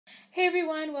Hey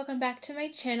everyone, welcome back to my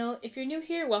channel. If you're new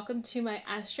here, welcome to my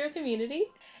Astro community.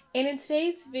 And in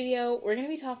today's video, we're going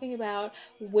to be talking about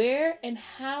where and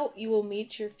how you will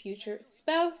meet your future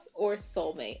spouse or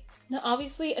soulmate. Now,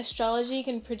 obviously, astrology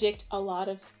can predict a lot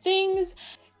of things,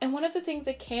 and one of the things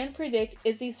it can predict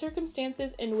is the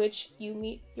circumstances in which you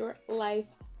meet your life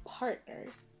partner.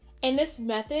 And this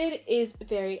method is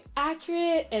very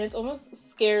accurate and it's almost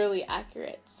scarily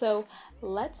accurate. So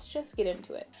let's just get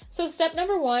into it. So step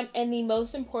number one, and the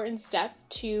most important step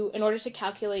in order to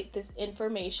calculate this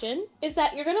information, is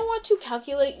that you're going to want to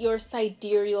calculate your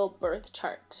sidereal birth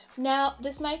chart. Now,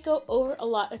 this might go over a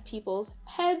lot of people's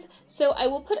heads, so I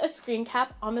will put a screen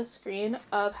cap on the screen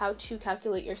of how to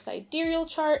calculate your sidereal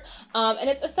chart. And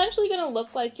it's essentially going to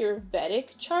look like your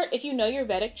Vedic chart. If you know your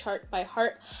Vedic chart by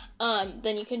heart,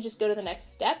 then you can just go to the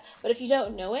next step. But if you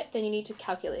don't know it, then you need to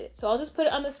calculate it. So I'll just put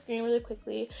it on the screen really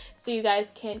quickly so you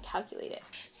guys can calculate it.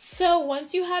 So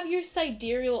once you have your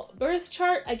sidereal birth chart,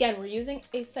 again, we're using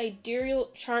a sidereal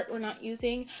chart. We're not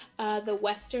using the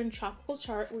Western tropical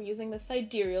chart. We're using the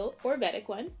sidereal or Vedic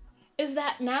one. Is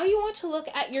that now you want to look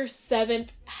at your 7th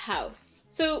house.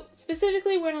 So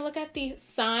specifically, we're going to look at the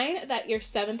sign that your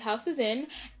 7th house is in,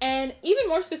 and even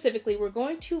more specifically, we're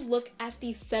going to look at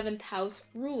the 7th house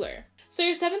ruler. So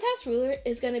your 7th house ruler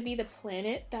is going to be the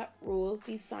planet that rules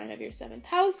the sign of your 7th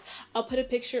house. I'll put a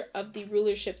picture of the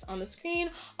rulerships on the screen.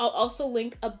 I'll also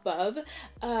link above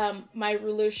my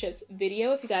rulerships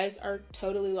video if you guys are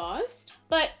totally lost.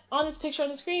 But on this picture on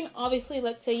the screen, obviously,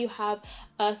 let's say you have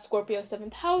a Scorpio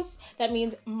 7th house, that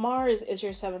means Mars is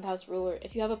your 7th house ruler.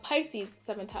 If you have a Pisces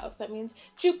 7th house, that means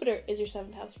Jupiter is your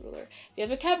 7th house ruler. If you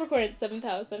have a Capricorn 7th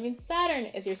house, that means Saturn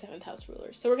is your 7th house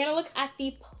ruler. So we're going to look at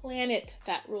the planet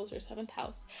that rules your 7th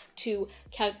house to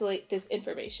calculate this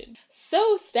information.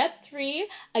 So step 3,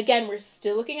 again, we're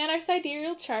still looking at our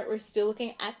sidereal chart. We're still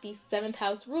looking at the 7th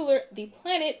house ruler, the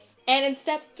planet. And in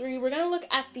step 3, we're going to look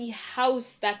at the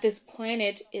house that this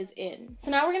planet is in.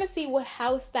 So now we're going to see what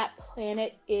house that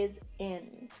planet is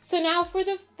in. So now for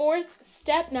the 4th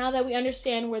step, now that we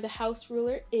understand where the house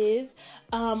ruler is,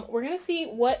 we're going to see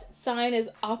what sign is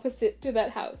opposite to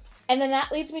that house. And then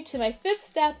that leads me to my 5th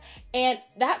step, and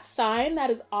that sign that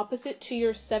is opposite to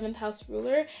your 7th house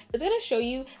ruler is going to show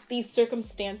you the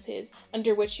circumstances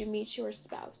under which you meet your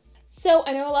spouse. So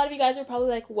I know a lot of you guys are probably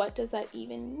like, what does that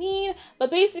even mean? But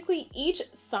basically each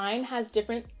sign has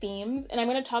different themes, and I'm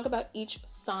going to talk about each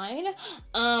sign.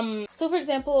 So for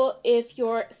example, if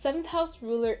your 7th house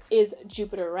ruler is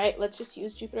Jupiter, right? Let's just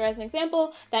use Jupiter as an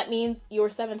example. That means your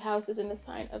 7th house is in the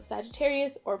sign of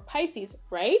Sagittarius or Pisces,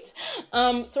 right?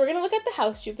 So we're going to look at the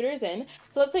house Jupiter is in.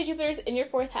 So let's say Jupiter is in your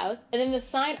 4th house, and then the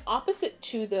sign opposite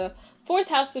to the 4th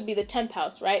house would be the 10th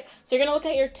house, right? So you're going to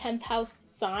look at your 10th house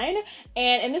sign.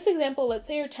 And in this example, let's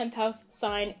say your 10th house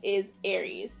sign is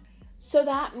Aries. So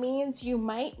that means you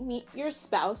might meet your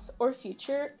spouse or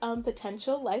future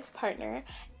potential life partner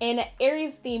in an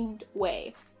Aries themed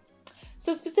way.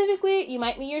 So specifically, you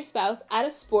might meet your spouse at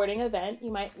a sporting event.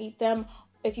 You might meet them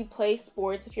if you play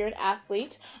sports, if you're an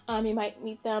athlete. You might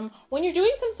meet them when you're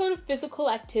doing some sort of physical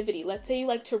activity. Let's say you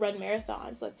like to run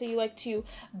marathons. Let's say you like to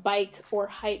bike or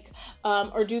hike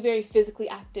or do very physically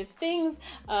active things.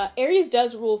 Aries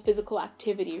does rule physical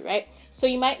activity, right? So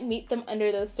you might meet them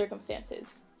under those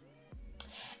circumstances.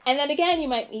 And then again, you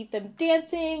might meet them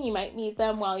dancing, you might meet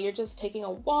them while you're just taking a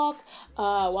walk,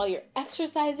 while you're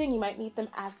exercising, you might meet them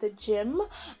at the gym.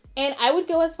 And I would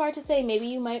go as far to say maybe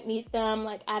you might meet them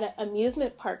like at an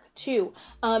amusement park too,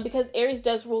 because Aries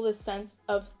does rule this sense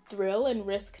of thrill and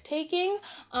risk taking.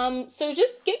 So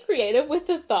just get creative with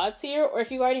the thoughts here, or if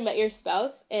you've already met your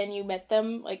spouse and you met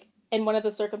them like in one of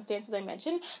the circumstances I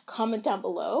mentioned, comment down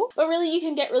below. But really, you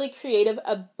can get really creative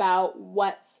about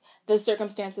what the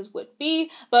circumstances would be,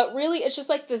 but really it's just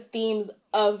like the themes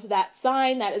of that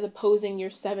sign that is opposing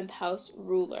your 7th house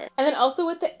ruler. And then also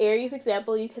with the Aries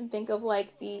example, you can think of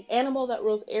like the animal that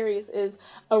rules Aries is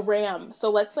a ram. So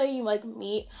let's say you like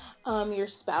meet your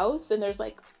spouse and there's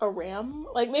like a ram,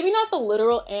 like maybe not the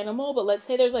literal animal, but let's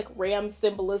say there's like ram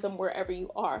symbolism wherever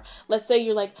you are. Let's say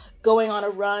you're like going on a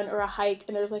run or a hike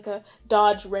and there's like a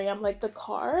Dodge Ram, like the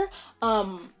car,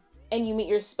 and you meet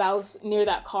your spouse near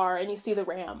that car and you see the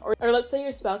ram. Or let's say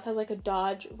your spouse has like a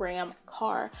Dodge Ram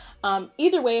car.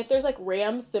 Either way, if there's like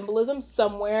ram symbolism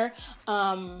somewhere,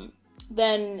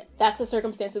 then that's the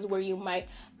circumstances where you might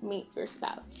meet your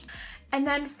spouse. And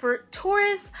then for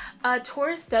Taurus,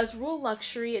 Taurus does rule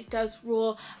luxury, it does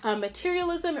rule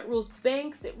materialism, it rules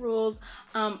banks, it rules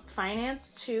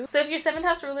finance too. So if your 7th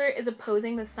house ruler is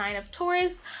opposing the sign of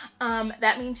Taurus,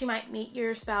 that means you might meet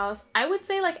your spouse, I would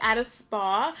say like at a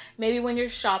spa, maybe when you're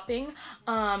shopping.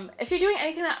 If you're doing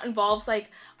anything that involves like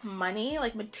money,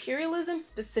 like materialism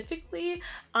specifically.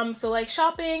 So like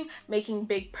shopping, making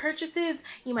big purchases.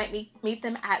 You might meet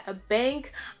them at a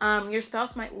bank. Your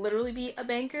spouse might literally be a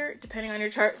banker depending on your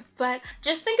chart, but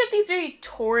just think of these very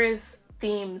Taurus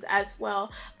themes as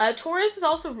well. Taurus is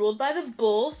also ruled by the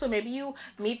bull, so maybe you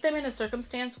meet them in a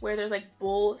circumstance where there's like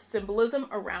bull symbolism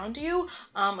around you.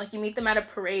 Like you meet them at a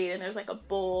parade and there's like a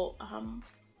bull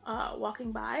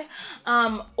walking by,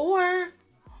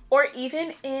 or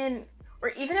even in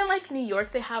like New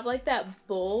York, they have like that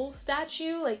bull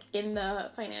statue like in the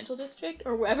financial district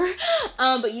or wherever.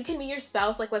 But you can meet your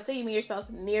spouse, like let's say you meet your spouse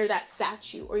near that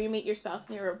statue, or you meet your spouse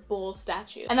near a bull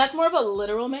statue. And that's more of a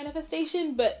literal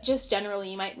manifestation, but just generally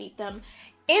you might meet them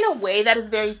in a way that is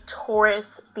very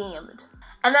Taurus themed.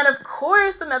 And then of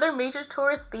course, another major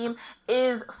Taurus theme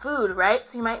is food, right?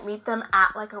 So you might meet them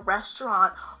at like a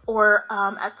restaurant, or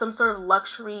at some sort of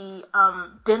luxury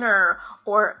dinner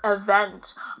or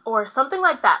event or something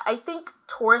like that. I think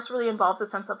Taurus really involves a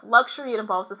sense of luxury. It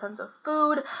involves a sense of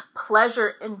food,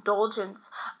 pleasure, indulgence,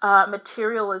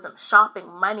 materialism, shopping,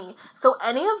 money. So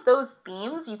any of those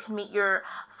themes you can meet your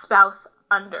spouse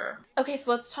under. Okay,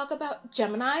 so let's talk about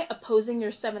Gemini opposing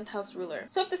your 7th house ruler.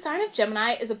 So if the sign of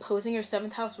Gemini is opposing your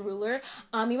 7th house ruler,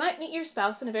 you might meet your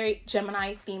spouse in a very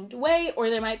Gemini themed way, or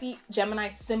there might be Gemini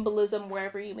symbolism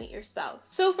wherever you meet your spouse.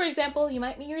 So for example, you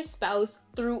might meet your spouse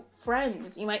through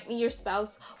friends. You might meet your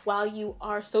spouse while you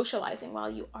are socializing, while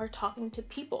you are talking to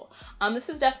people. This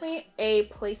is definitely a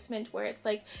placement where it's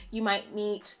like you might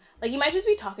meet, like you might just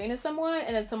be talking to someone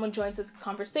and then someone joins this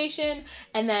conversation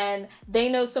and then they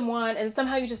know someone and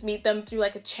somehow you just meet them through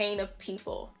like a chain of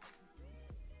people.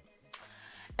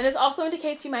 And this also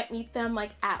indicates you might meet them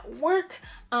like at work,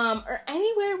 or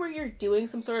anywhere where you're doing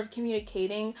some sort of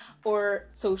communicating or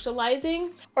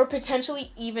socializing, or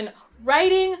potentially even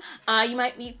writing. You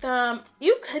might meet them,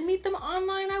 you could meet them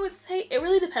online, I would say. It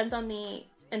really depends on the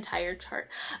entire chart.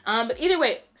 But either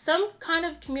way, some kind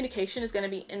of communication is going to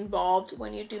be involved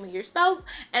when you do meet your spouse.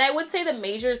 And I would say the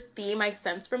major theme I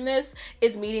sense from this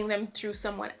is meeting them through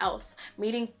someone else,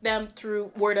 meeting them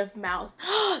through word of mouth.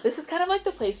 This is kind of like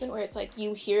the placement where it's like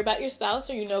you hear about your spouse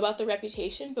or you know about the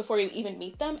reputation before you even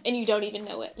meet them and you don't even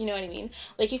know it. You know what I mean?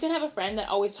 Like you can have a friend that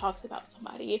always talks about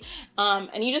somebody,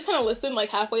 and you just kind of listen, like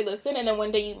halfway listen, and then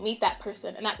one day you meet that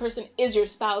person and that person is your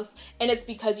spouse, and it's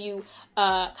because you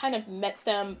kind of met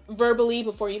them verbally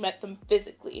before you met them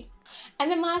physically.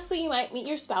 And then lastly, you might meet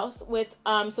your spouse with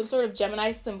some sort of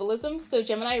Gemini symbolism. So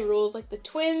Gemini rules like the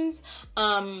twins.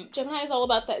 Gemini is all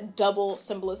about that double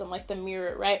symbolism, like the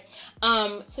mirror, right?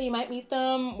 So you might meet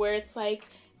them where it's like,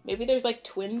 maybe there's like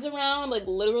twins around, like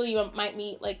literally you might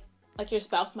meet like your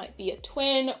spouse might be a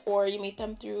twin, or you meet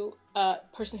them through a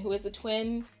person who is a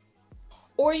twin,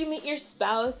 or you meet your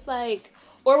spouse like,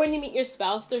 or when you meet your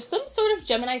spouse, there's some sort of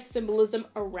Gemini symbolism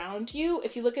around you.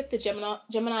 If you look at the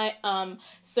Gemini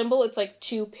symbol, it's like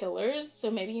 2 pillars.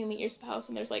 So maybe you meet your spouse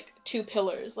and there's like 2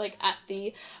 pillars, like at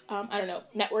the, I don't know,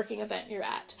 networking event you're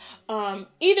at.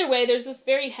 Either way, there's this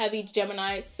very heavy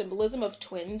Gemini symbolism of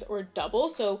twins or double.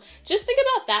 So just think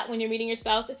about that when you're meeting your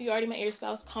spouse. If you already met your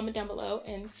spouse, comment down below.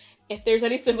 And if there's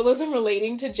any symbolism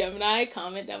relating to Gemini,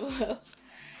 comment down below.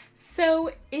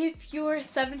 So if your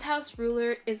 7th house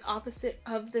ruler is opposite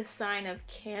of the sign of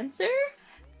Cancer,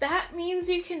 that means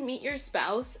you can meet your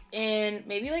spouse in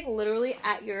maybe like literally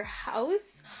at your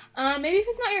house. Maybe if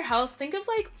it's not your house, think of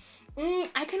like,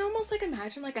 I can almost like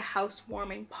imagine like a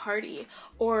housewarming party,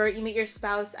 or you meet your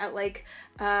spouse at like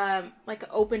an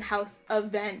open house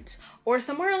event, or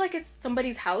somewhere like it's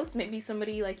somebody's house. Maybe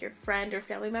somebody like your friend or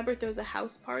family member throws a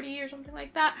house party or something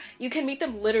like that. You can meet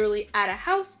them literally at a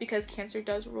house because Cancer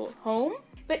does rule home.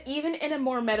 But even in a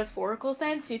more metaphorical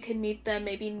sense, you can meet them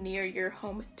maybe near your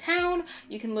hometown.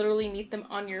 You can literally meet them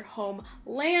on your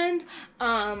homeland.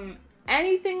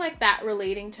 Anything like that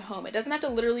relating to home. It doesn't have to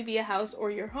literally be a house or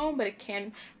your home, but it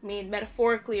can mean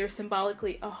metaphorically or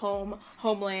symbolically a home,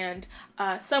 homeland,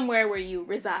 somewhere where you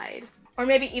reside. Or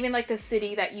maybe even like the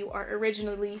city that you are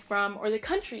originally from, or the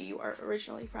country you are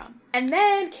originally from. And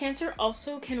then Cancer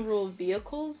also can rule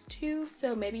vehicles too.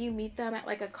 So maybe you meet them at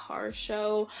like a car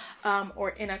show, or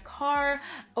in a car,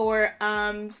 or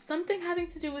something having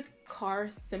to do with car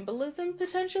symbolism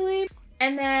potentially.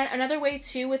 And then another way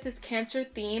too with this Cancer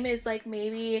theme is like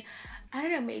maybe, I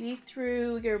don't know, maybe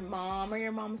through your mom or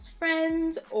your mom's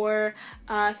friends, or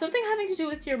something having to do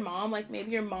with your mom. Like maybe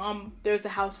your mom, there's a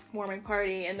housewarming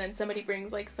party and then somebody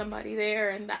brings like somebody there,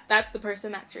 and that's the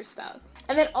person that's your spouse.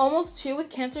 And then almost too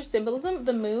with Cancer symbolism,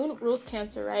 the moon rules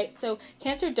Cancer, right? So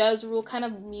Cancer does rule kind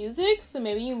of music. So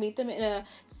maybe you meet them in a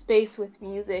space with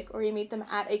music, or you meet them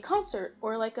at a concert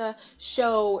or like a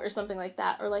show or something like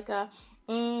that, or like a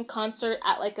concert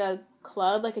at like a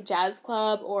club, like a jazz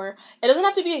club, or it doesn't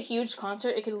have to be a huge concert.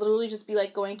 It could literally just be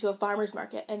like going to a farmer's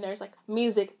market and there's like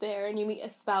music there and you meet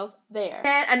a spouse there.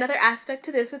 And another aspect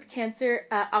to this with Cancer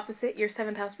opposite your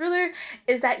 7th house ruler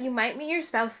is that you might meet your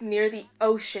spouse near the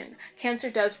ocean. Cancer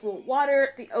does rule water,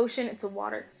 the ocean, it's a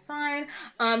water sign.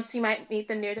 So you might meet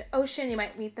them near the ocean. You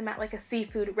might meet them at like a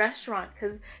seafood restaurant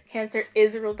because Cancer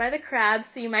is ruled by the crabs.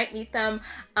 So you might meet them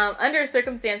under a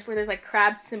circumstance where there's like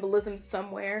crab symbolism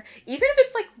somewhere, even if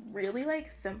it's like really like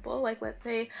simple. Like let's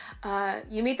say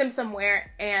you meet them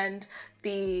somewhere and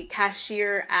the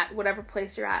cashier at whatever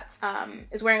place you're at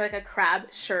is wearing like a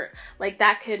crab shirt. Like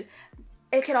that could,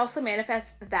 it could also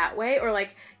manifest that way. Or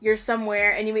like you're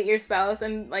somewhere and you meet your spouse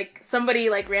and like somebody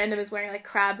like random is wearing like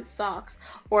crab socks,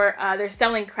 or they're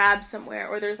selling crabs somewhere,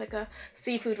 or there's like a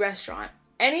seafood restaurant.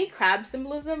 Any crab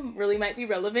symbolism really might be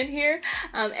relevant here.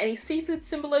 Any seafood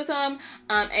symbolism,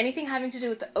 anything having to do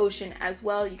with the ocean as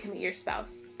well, you can meet your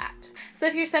spouse at. So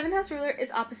if your 7th house ruler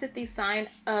is opposite the sign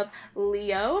of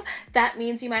Leo, that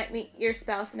means you might meet your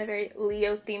spouse in a very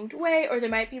Leo themed way, or there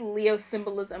might be Leo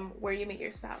symbolism where you meet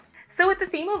your spouse. So with the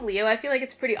theme of Leo, I feel like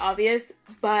it's pretty obvious,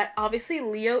 but obviously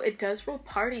Leo, it does rule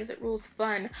parties, it rules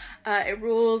fun, it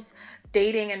rules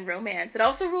dating and romance. It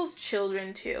also rules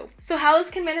children too. So how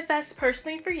this can manifest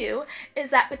personally for you is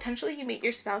that potentially you meet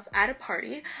your spouse at a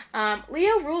party.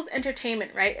 Leo rules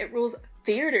entertainment, right? It rules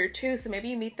theater too. So maybe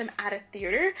you meet them at a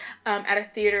theater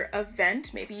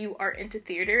event. Maybe you are into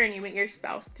theater and you meet your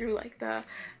spouse through like the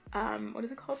what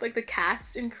is it called? Like the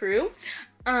cast and crew.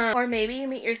 Or maybe you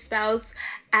meet your spouse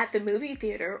at the movie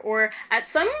theater or at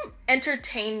some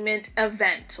entertainment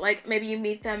event. Like maybe you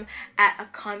meet them at a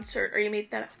concert, or you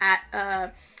meet them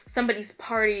at somebody's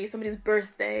party, somebody's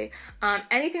birthday,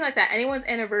 anything like that, anyone's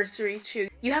anniversary too.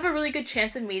 You have a really good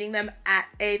chance of meeting them at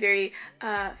a very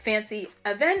fancy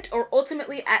event, or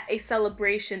ultimately at a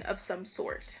celebration of some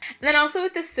sort. And then also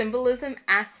with the symbolism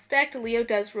aspect, Leo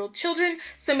does rule children.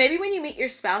 So maybe when you meet your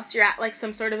spouse, you're at like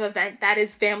some sort of event that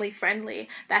is family friendly,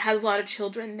 that has a lot of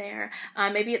children there.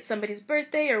 Maybe it's somebody's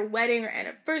birthday or wedding or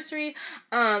anniversary,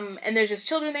 and there's just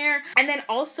children there. And then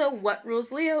also what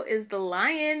rules Leo is the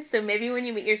lion. So maybe when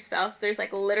you meet your spouse, there's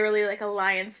like literally like a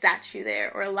lion statue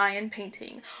there, or a lion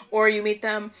painting, or you meet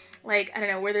them like, I don't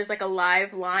know, where there's like a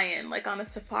live lion, like on a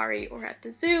safari or at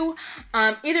the zoo.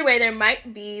 Either way, there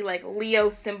might be like Leo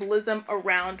symbolism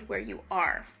around where you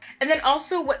are. And then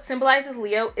also what symbolizes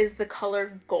Leo is the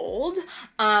color gold.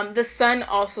 The sun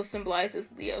also symbolizes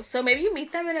Leo. So maybe you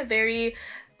meet them in a very,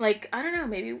 like, I don't know,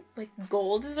 maybe like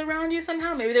gold is around you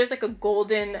somehow. Maybe there's like a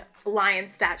golden lion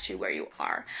statue where you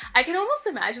are. I can almost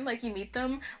imagine like you meet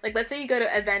them, like let's say you go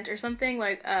to an event or something,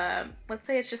 like let's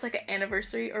say it's just like an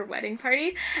anniversary or wedding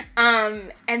party,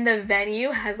 and the venue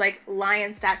has like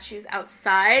lion statues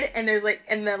outside, and there's like,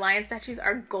 and the lion statues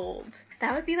are gold.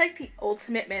 That would be like the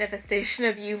ultimate manifestation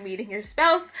of you meeting your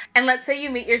spouse. And let's say you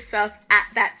meet your spouse at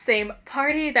that same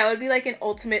party, that would be like an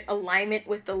ultimate alignment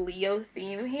with the Leo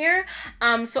theme here.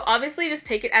 So obviously just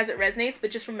take it as it resonates,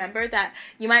 but just remember that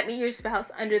you might meet your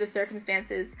spouse under the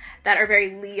circumstances that are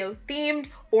very Leo themed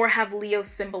or have Leo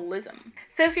symbolism.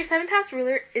 So if your 7th house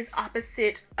ruler is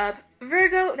opposite of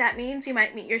Virgo, that means you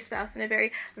might meet your spouse in a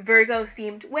very Virgo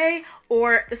themed way,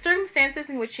 or the circumstances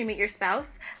in which you meet your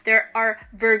spouse, there are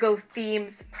Virgo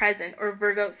themes present or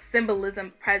Virgo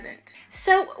symbolism present.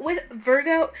 So with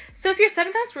Virgo, so if your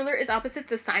 7th house ruler is opposite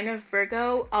the sign of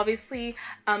Virgo, obviously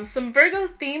some Virgo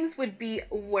themes would be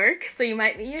work. So you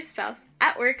might meet your spouse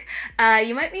at work.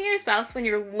 You might meet your spouse when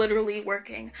you're literally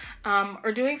working,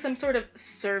 or doing some sort of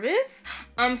service.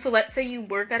 So let's say you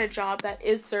work at a job that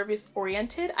is service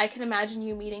oriented. I can imagine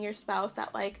you meeting your spouse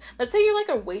at like, let's say you're like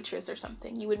a waitress or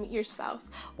something. You would meet your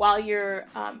spouse while you're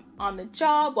on the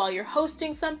job, while you're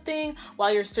hosting something,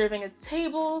 while you're serving a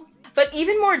table. But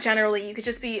even more generally, you could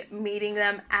just be meeting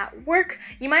them at work.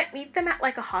 You might meet them at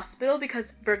like a hospital,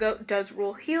 because Virgo does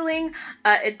rule healing.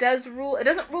 It doesn't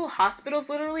rule hospitals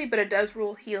literally, but it does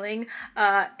rule healing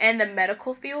and the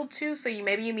medical field too. So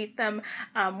maybe you meet them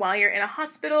while you're in a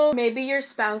hospital. Maybe your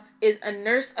spouse is a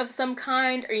nurse of some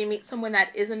kind, or you meet someone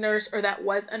that is a nurse or that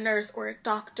was a nurse or a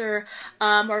doctor,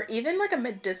 or even like a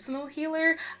medicinal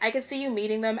healer. I could see you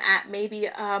meeting them at maybe,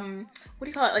 what do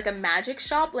you call it? Like a magic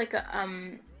shop, like a,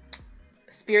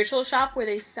 spiritual shop where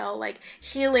they sell like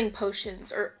healing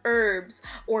potions or herbs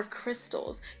or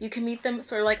crystals. You can meet them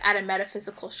sort of like at a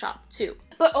metaphysical shop too.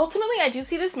 But ultimately, I do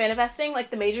see this manifesting.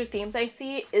 Like, the major themes I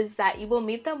see is that you will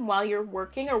meet them while you're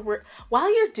working or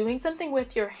while you're doing something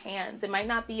with your hands. It might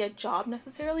not be a job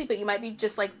necessarily, but you might be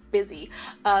just like busy.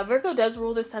 Virgo does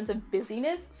rule this sense of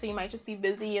busyness, so you might just be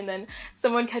busy and then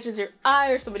someone catches your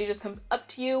eye or somebody just comes up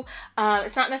to you.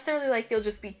 It's not necessarily like you'll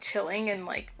just be chilling and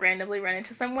like randomly run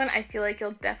into someone. I feel like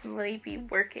you'll definitely be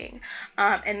working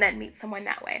and then meet someone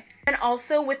that way. And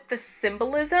also with the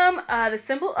symbolism, the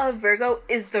symbol of Virgo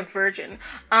is the Virgin.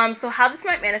 So how this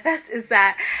might manifest is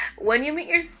that when you meet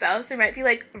your spouse, there might be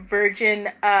like virgin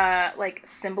like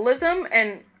symbolism,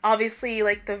 and obviously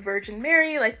like the Virgin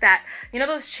Mary, like that, you know,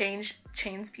 those chains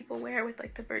people wear with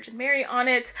like the Virgin Mary on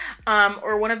it,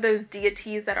 or one of those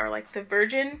deities that are like the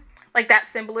Virgin. Like, that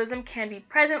symbolism can be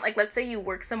present. Like, let's say you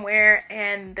work somewhere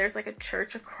and there's like a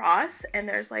church across and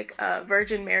there's like a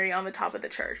Virgin Mary on the top of the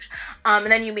church.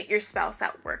 And then you meet your spouse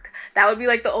at work. That would be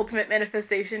like the ultimate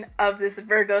manifestation of this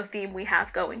Virgo theme we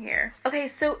have going here. Okay,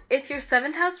 so if your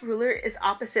 7th house ruler is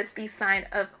opposite the sign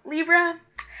of Libra,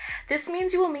 this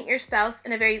means you will meet your spouse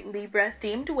in a very Libra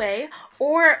themed way,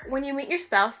 or when you meet your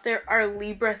spouse, there are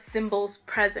Libra symbols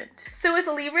present. So with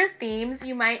Libra themes,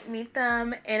 you might meet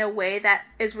them in a way that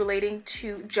is relating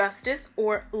to justice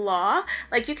or law.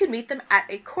 Like, you could meet them at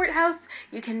a courthouse,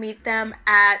 you can meet them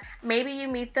at, maybe you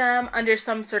meet them under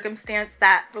some circumstance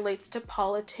that relates to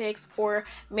politics, or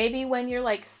maybe when you're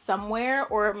like somewhere,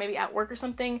 or maybe at work or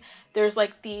something, there's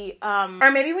like the,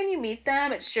 or maybe when you meet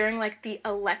them, it's during like the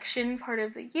election part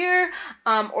of the year,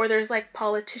 or there's like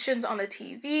politicians on the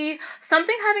TV,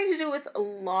 something having to do with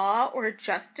law or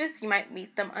justice. You might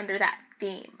meet them under that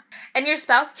theme. And your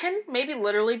spouse can maybe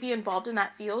literally be involved in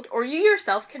that field, or you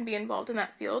yourself can be involved in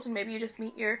that field, and maybe you just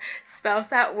meet your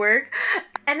spouse at work.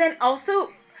 And then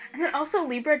also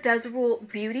Libra does rule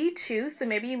beauty too, so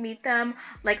maybe you meet them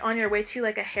like on your way to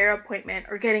like a hair appointment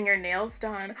or getting your nails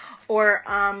done, or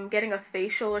getting a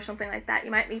facial or something like that.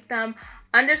 You might meet them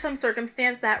under some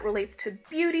circumstance that relates to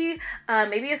beauty,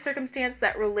 maybe a circumstance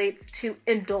that relates to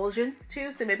indulgence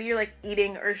too, so maybe you're like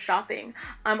eating or shopping,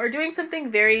 or doing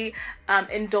something very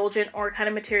indulgent or kind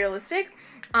of materialistic.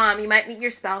 You might meet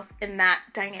your spouse in that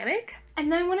dynamic. And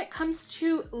then when it comes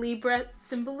to Libra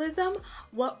symbolism,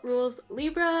 what rules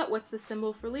Libra, what's the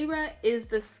symbol for Libra, is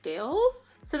the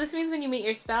scales. So this means when you meet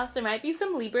your spouse, there might be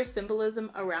some Libra symbolism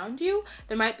around you.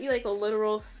 There might be like a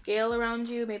literal scale around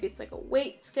you. Maybe it's like a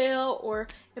weight scale, or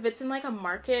if it's in like a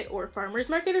market or farmer's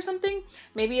market or something,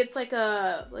 maybe it's like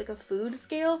a food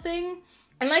scale thing.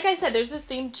 And like I said, there's this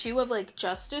theme too of like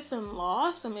justice and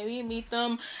law. So maybe you meet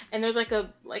them and there's like a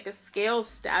scale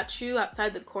statue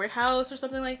outside the courthouse or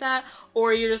something like that.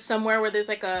 Or you're just somewhere where there's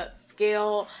like a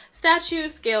scale statue,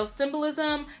 scale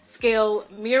symbolism, scale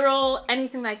mural,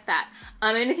 anything like that.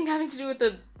 Anything having to do with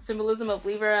the symbolism of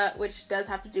Libra, which does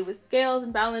have to do with scales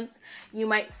and balance, you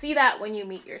might see that when you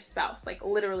meet your spouse, like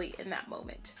literally in that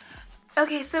moment.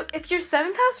 Okay, so if your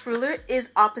 7th house ruler is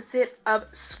opposite of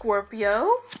Scorpio,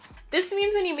 this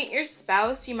means when you meet your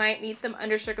spouse, you might meet them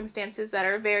under circumstances that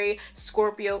are very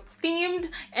Scorpio themed.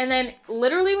 And then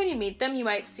literally when you meet them, you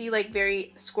might see like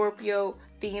very Scorpio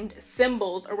themed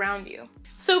symbols around you.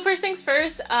 So first things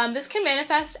first, this can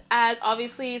manifest as,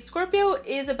 obviously Scorpio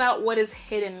is about what is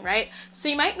hidden, right? So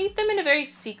you might meet them in a very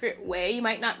secret way. You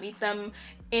might not meet them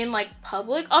in like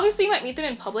public. Obviously you might meet them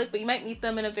in public, but you might meet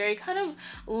them in a very kind of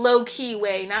low-key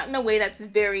way, not in a way that's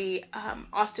very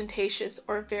ostentatious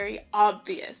or very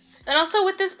obvious. And also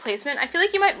with this placement, I feel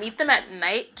like you might meet them at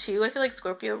night too. I feel like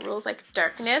Scorpio rules like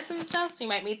darkness and stuff, so you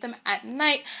might meet them at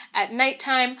night, at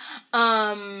nighttime.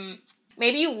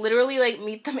 Maybe you literally like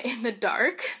meet them in the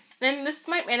dark. Then this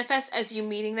might manifest as you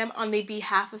meeting them on the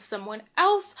behalf of someone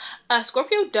else.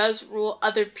 Scorpio does rule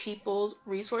other people's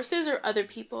resources, or other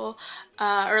people,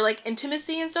 or like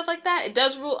intimacy and stuff like that. It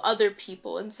does rule other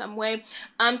people in some way.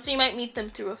 So you might meet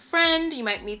them through a friend. You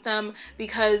might meet them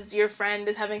because your friend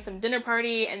is having some dinner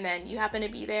party and then you happen to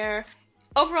be there.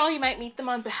 Overall, you might meet them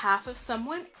on behalf of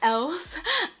someone else,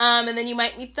 and then you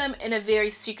might meet them in a very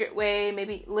secret way,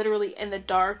 maybe literally in the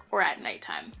dark or at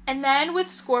nighttime. And then with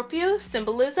Scorpio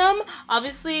symbolism,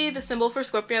 obviously the symbol for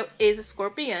Scorpio is a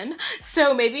scorpion,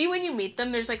 so maybe when you meet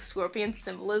them, there's like scorpion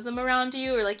symbolism around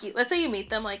you, or like let's say you meet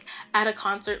them like at a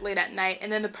concert late at night,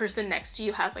 and then the person next to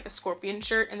you has like a scorpion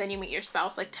shirt, and then you meet your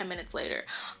spouse like 10 minutes later.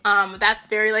 That's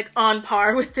very like on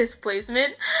par with this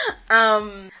placement.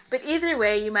 But either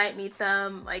way, you might meet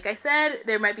them, like I said,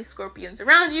 there might be scorpions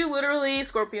around you, literally,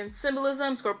 scorpion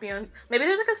symbolism, scorpion, maybe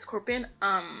there's like a scorpion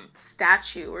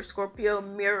statue or Scorpio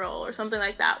mural or something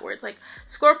like that, where it's like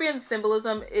scorpion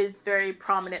symbolism is very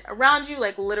prominent around you,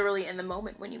 like literally in the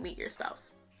moment when you meet your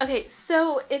spouse. Okay,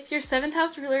 so if your 7th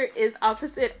house ruler is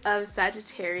opposite of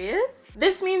Sagittarius,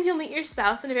 this means you'll meet your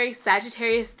spouse in a very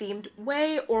Sagittarius themed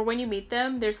way, or when you meet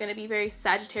them, there's going to be very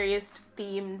Sagittarius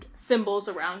themed symbols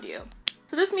around you.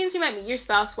 So this means you might meet your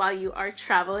spouse while you are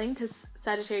traveling, because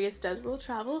Sagittarius does rule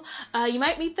travel. You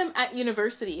might meet them at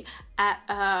university,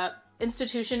 at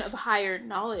institution of higher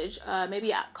knowledge,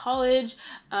 maybe at college.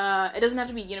 It doesn't have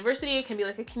to be university. It can be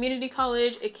like a community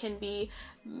college. It can be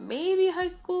maybe high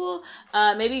school,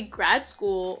 maybe grad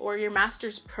school, or your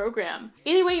master's program.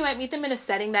 Either way, you might meet them in a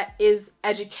setting that is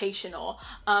educational,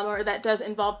 or that does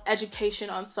involve education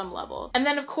on some level. And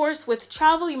then of course with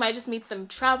travel, you might just meet them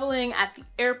traveling at the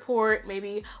airport,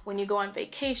 maybe when you go on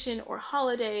vacation or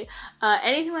holiday,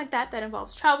 anything like that that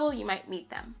involves travel, you might meet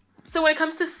them. So when it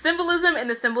comes to symbolism and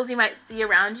the symbols you might see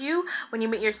around you when you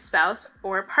meet your spouse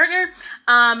or partner,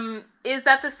 is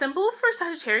that the symbol for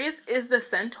Sagittarius is the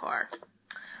centaur.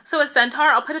 So a centaur,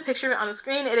 I'll put a picture of it on the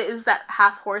screen. It is that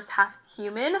half horse, half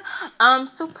human.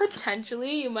 So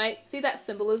potentially you might see that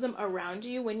symbolism around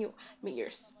you when you meet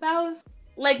your spouse.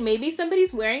 Like maybe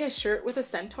somebody's wearing a shirt with a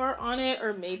centaur on it,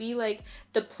 or maybe like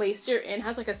the place you're in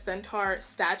has like a centaur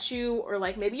statue, or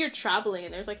like maybe you're traveling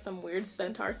and there's like some weird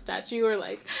centaur statue or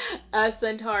like a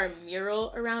centaur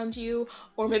mural around you,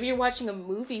 or maybe you're watching a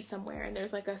movie somewhere and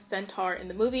there's like a centaur in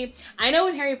the movie. I know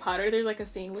in Harry Potter there's like a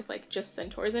scene with like just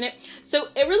centaurs in it, so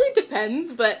it really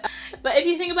depends, but if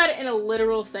you think about it in a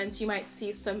literal sense, you might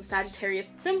see some Sagittarius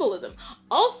symbolism.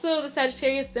 Also, the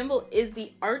Sagittarius symbol is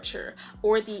the archer,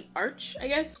 or the arch, I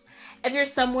guess. If you're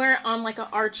somewhere on like an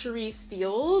archery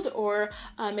field, or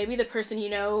maybe the person you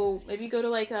know, maybe you go to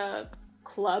like a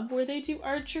club where they do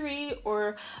archery,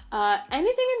 or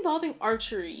anything involving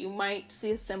archery, you might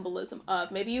see a symbolism of.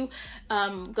 Maybe you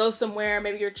go somewhere,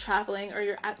 maybe you're traveling, or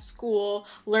you're at school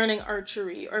learning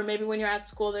archery, or maybe when you're at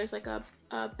school there's like a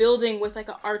building with like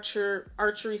a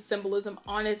archery symbolism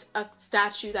on it, a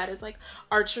statue that is like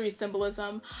archery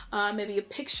symbolism, maybe a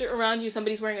picture around you,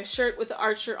 somebody's wearing a shirt with the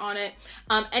archer on it,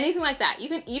 anything like that. You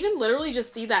can even literally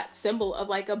just see that symbol of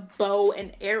like a bow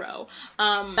and arrow.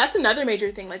 That's another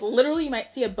major thing, like literally you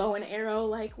might see a bow and arrow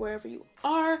like wherever you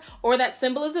are, or that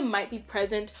symbolism might be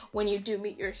present when you do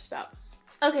meet your spouse.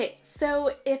 Okay,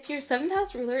 so if your 7th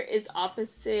house ruler is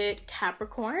opposite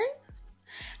Capricorn,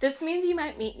 this means you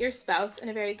might meet your spouse in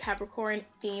a very Capricorn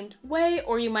themed way,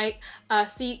 or you might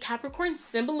see Capricorn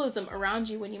symbolism around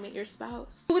you when you meet your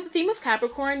spouse. So with the theme of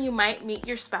Capricorn, you might meet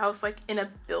your spouse like in a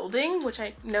building, which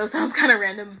I know sounds kind of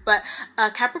random, but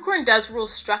Capricorn does rule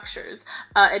structures.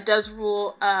 It does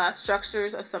rule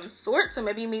structures of some sort. So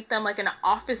maybe you meet them like in an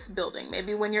office building,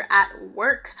 maybe when you're at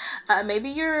work, maybe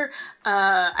you're,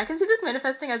 I can see this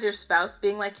manifesting as your spouse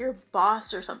being like your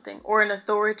boss or something, or an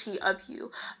authority of you.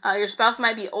 Your spouse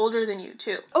might be older than you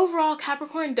too. Overall,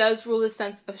 Capricorn does rule the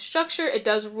sense of structure. It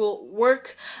does rule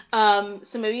work. So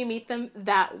maybe you meet them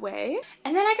that way.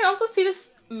 And then I can also see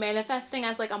this manifesting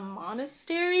as like a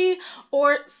monastery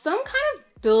or some kind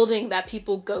of building that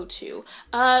people go to.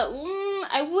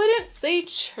 I wouldn't say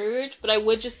church, but I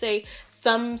would just say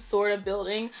some sort of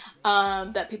building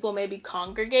that people maybe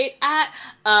congregate at,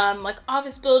 like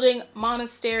office building,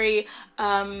 monastery.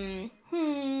 I'm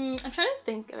trying to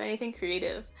think of anything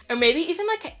creative. Or maybe even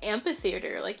like an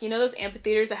amphitheater, like, you know, those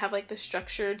amphitheaters that have like the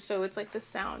structured, so it's like the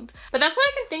sound. But that's what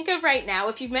I can think of right now.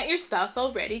 If you've met your spouse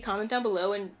already, comment down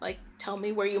below and like tell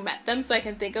me where you met them so I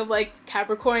can think of like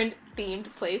Capricorn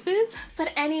themed places.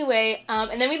 But anyway,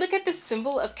 and then we look at the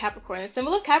symbol of Capricorn. The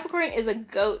symbol of Capricorn is a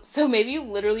goat. So maybe you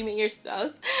literally meet your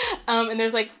spouse and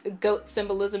there's like goat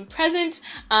symbolism present.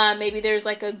 Maybe there's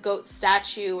like a goat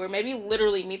statue, or maybe you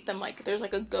literally meet them like there's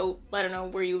like a goat, I don't know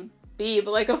where you would be,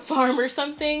 but like a farm or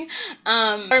something.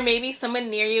 Or maybe someone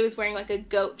near you is wearing like a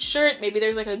goat shirt. Maybe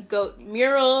there's like a goat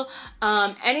mural.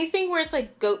 Anything where it's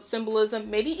like goat symbolism,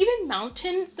 maybe even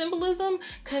mountain symbolism,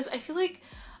 because I feel like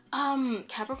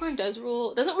Capricorn doesn't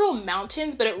rule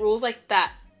mountains, but it rules like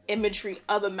that imagery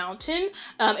of a mountain.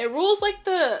 It rules like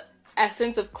the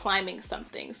essence of climbing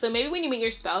something. So maybe when you meet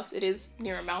your spouse, it is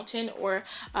near a mountain, or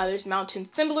there's mountain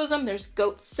symbolism, there's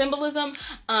goat symbolism,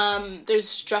 there's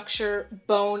structure,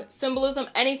 bone symbolism,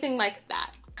 anything like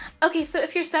that. Okay, so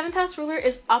if your 7th house ruler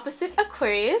is opposite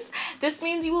Aquarius, this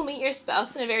means you will meet your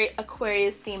spouse in a very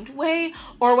Aquarius themed way,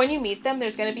 or when you meet them,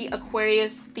 there's going to be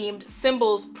Aquarius themed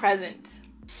symbols present.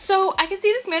 So I can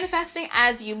see this manifesting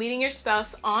as you meeting your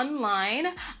spouse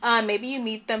online. Maybe you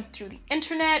meet them through the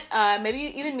internet. Maybe you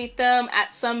even meet them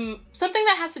at something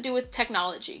that has to do with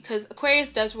technology, because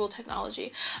Aquarius does rule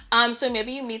technology. So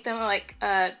maybe you meet them like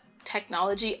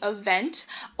technology event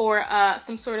or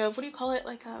some sort of, what do you call it,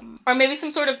 like or maybe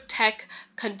some sort of tech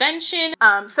convention.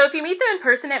 So if you meet them in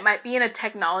person, it might be in a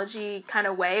technology kind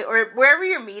of way, or wherever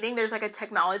you're meeting there's like a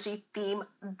technology theme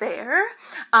there.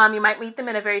 You might meet them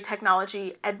in a very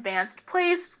technology advanced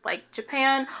place like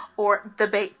Japan or the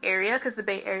Bay Area, because the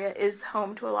Bay Area is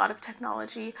home to a lot of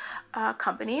technology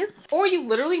companies. Or you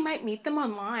literally might meet them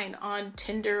online on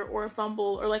Tinder or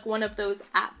Bumble or like one of those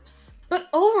apps. But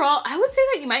overall, I would say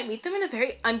that you might meet them in a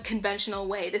very unconventional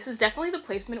way. This is definitely the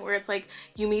placement where it's like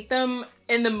you meet them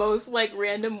in the most like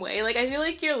random way. Like I feel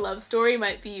like your love story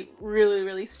might be really,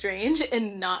 really strange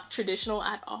and not traditional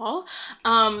at all.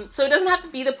 So it doesn't have to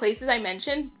be the places I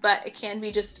mentioned, but it can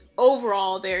be just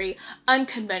overall very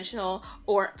unconventional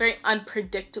or very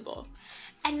unpredictable.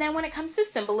 And then when it comes to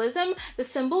symbolism, the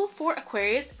symbol for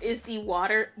Aquarius is the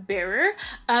water bearer.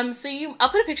 So I'll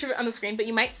put a picture of it on the screen, but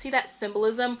you might see that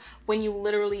symbolism when you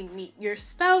literally meet your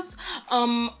spouse.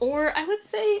 Or I would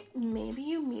say maybe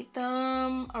you meet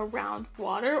them around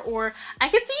water, or I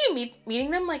could see you meeting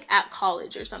them like at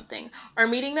college or something, or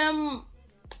meeting them,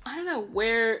 I don't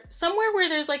know, somewhere where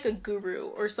there's like a guru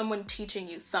or someone teaching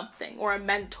you something, or a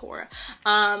mentor,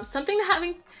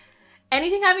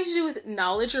 anything having to do with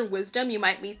knowledge or wisdom. You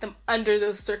might meet them under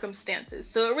those circumstances.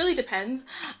 So it really depends.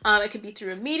 It could be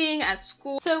through a meeting at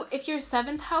school. So if your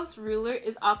 7th house ruler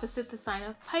is opposite the sign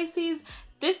of Pisces,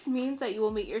 this means that you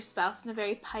will meet your spouse in a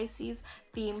very Pisces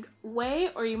themed way,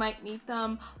 or you might meet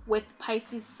them with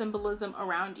Pisces symbolism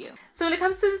around you. So when it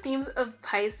comes to the themes of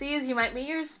Pisces, you might meet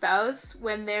your spouse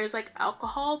when there's like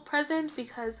alcohol present,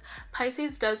 because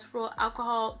Pisces does rule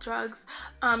alcohol, drugs.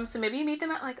 So maybe you meet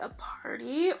them at like a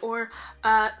party, or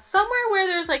somewhere where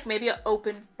there's like maybe an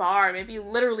open bar. Maybe you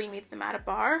literally meet them at a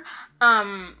bar.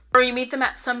 Or you meet them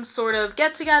at some sort of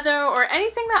get together, or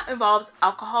anything that involves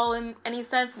alcohol in any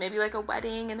sense, maybe like a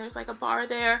wedding and there's like a bar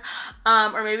there,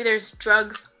 or maybe there's drugs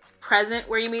present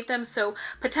where you meet them. So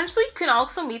potentially you can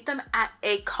also meet them at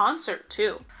a concert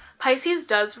too. Pisces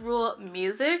does rule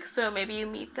music, so maybe you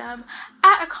meet them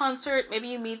at a concert, maybe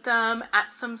you meet them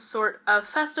at some sort of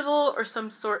festival or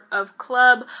some sort of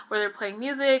club where they're playing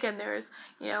music and there's,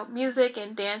 you know, music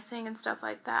and dancing and stuff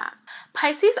like that.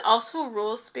 Pisces also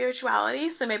rules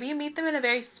spirituality, so maybe you meet them in a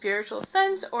very spiritual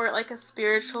sense, or like a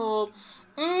spiritual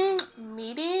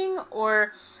meeting,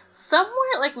 or somewhere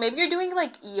like maybe you're doing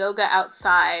like yoga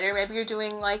outside, or maybe you're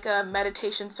doing like a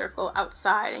meditation circle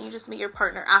outside and you just meet your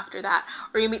partner after that,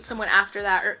 or you meet someone after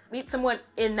that, or meet someone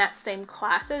in that same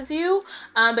class as you.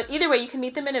 But either way, you can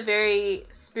meet them in a very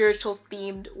spiritual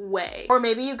themed way. Or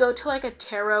maybe you go to like a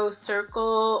tarot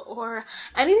circle, or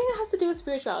anything that has to do with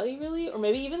spirituality really, or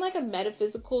maybe even like a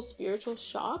metaphysical spiritual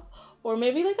shop, or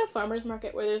maybe like a farmer's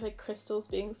market where there's like crystals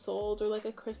being sold, or like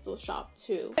a crystal shop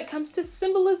too. When it comes to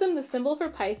symbolism, the symbol for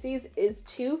Pisces is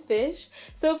 2 fish.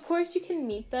 So of course you can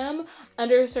meet them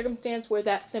under a circumstance where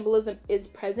that symbolism is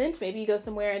present. Maybe you go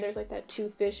somewhere and there's like that 2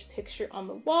 fish picture on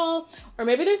the wall, or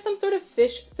maybe there's some sort of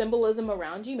fish symbolism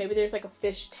around you. Maybe there's like a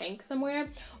fish tank somewhere,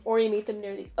 or you meet them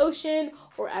near the ocean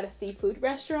or at a seafood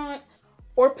restaurant.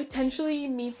 Or potentially you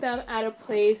meet them at a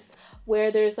place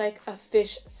where there's like a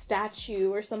fish statue,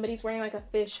 or somebody's wearing like a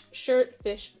fish shirt,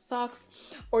 fish socks,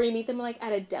 or you meet them like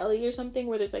at a deli or something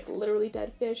where there's like literally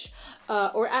dead fish,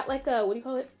 or at like a, what do you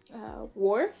call it,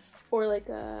 wharf, or like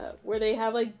where they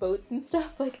have like boats and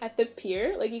stuff, like at the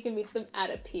pier. Like you can meet them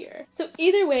at a pier. So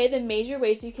either way, the major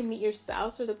ways you can meet your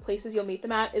spouse, or the places you'll meet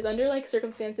them at, is under like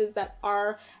circumstances that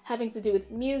are having to do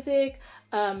with music,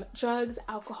 drugs,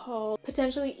 alcohol,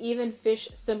 potentially even fish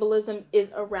symbolism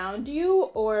is around you,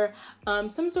 or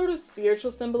some sort of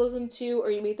spiritual symbolism too,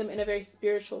 or you meet them in a very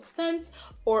spiritual sense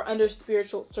or under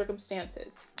spiritual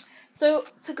circumstances. So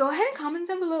go ahead and comment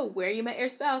down below where you met your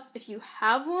spouse, if you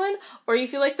have one, or you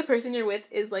feel like the person you're with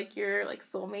is like your like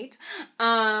soulmate.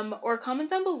 Or comment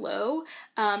down below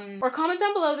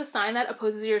the sign that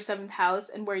opposes your 7th house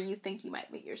and where you think you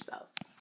might meet your spouse.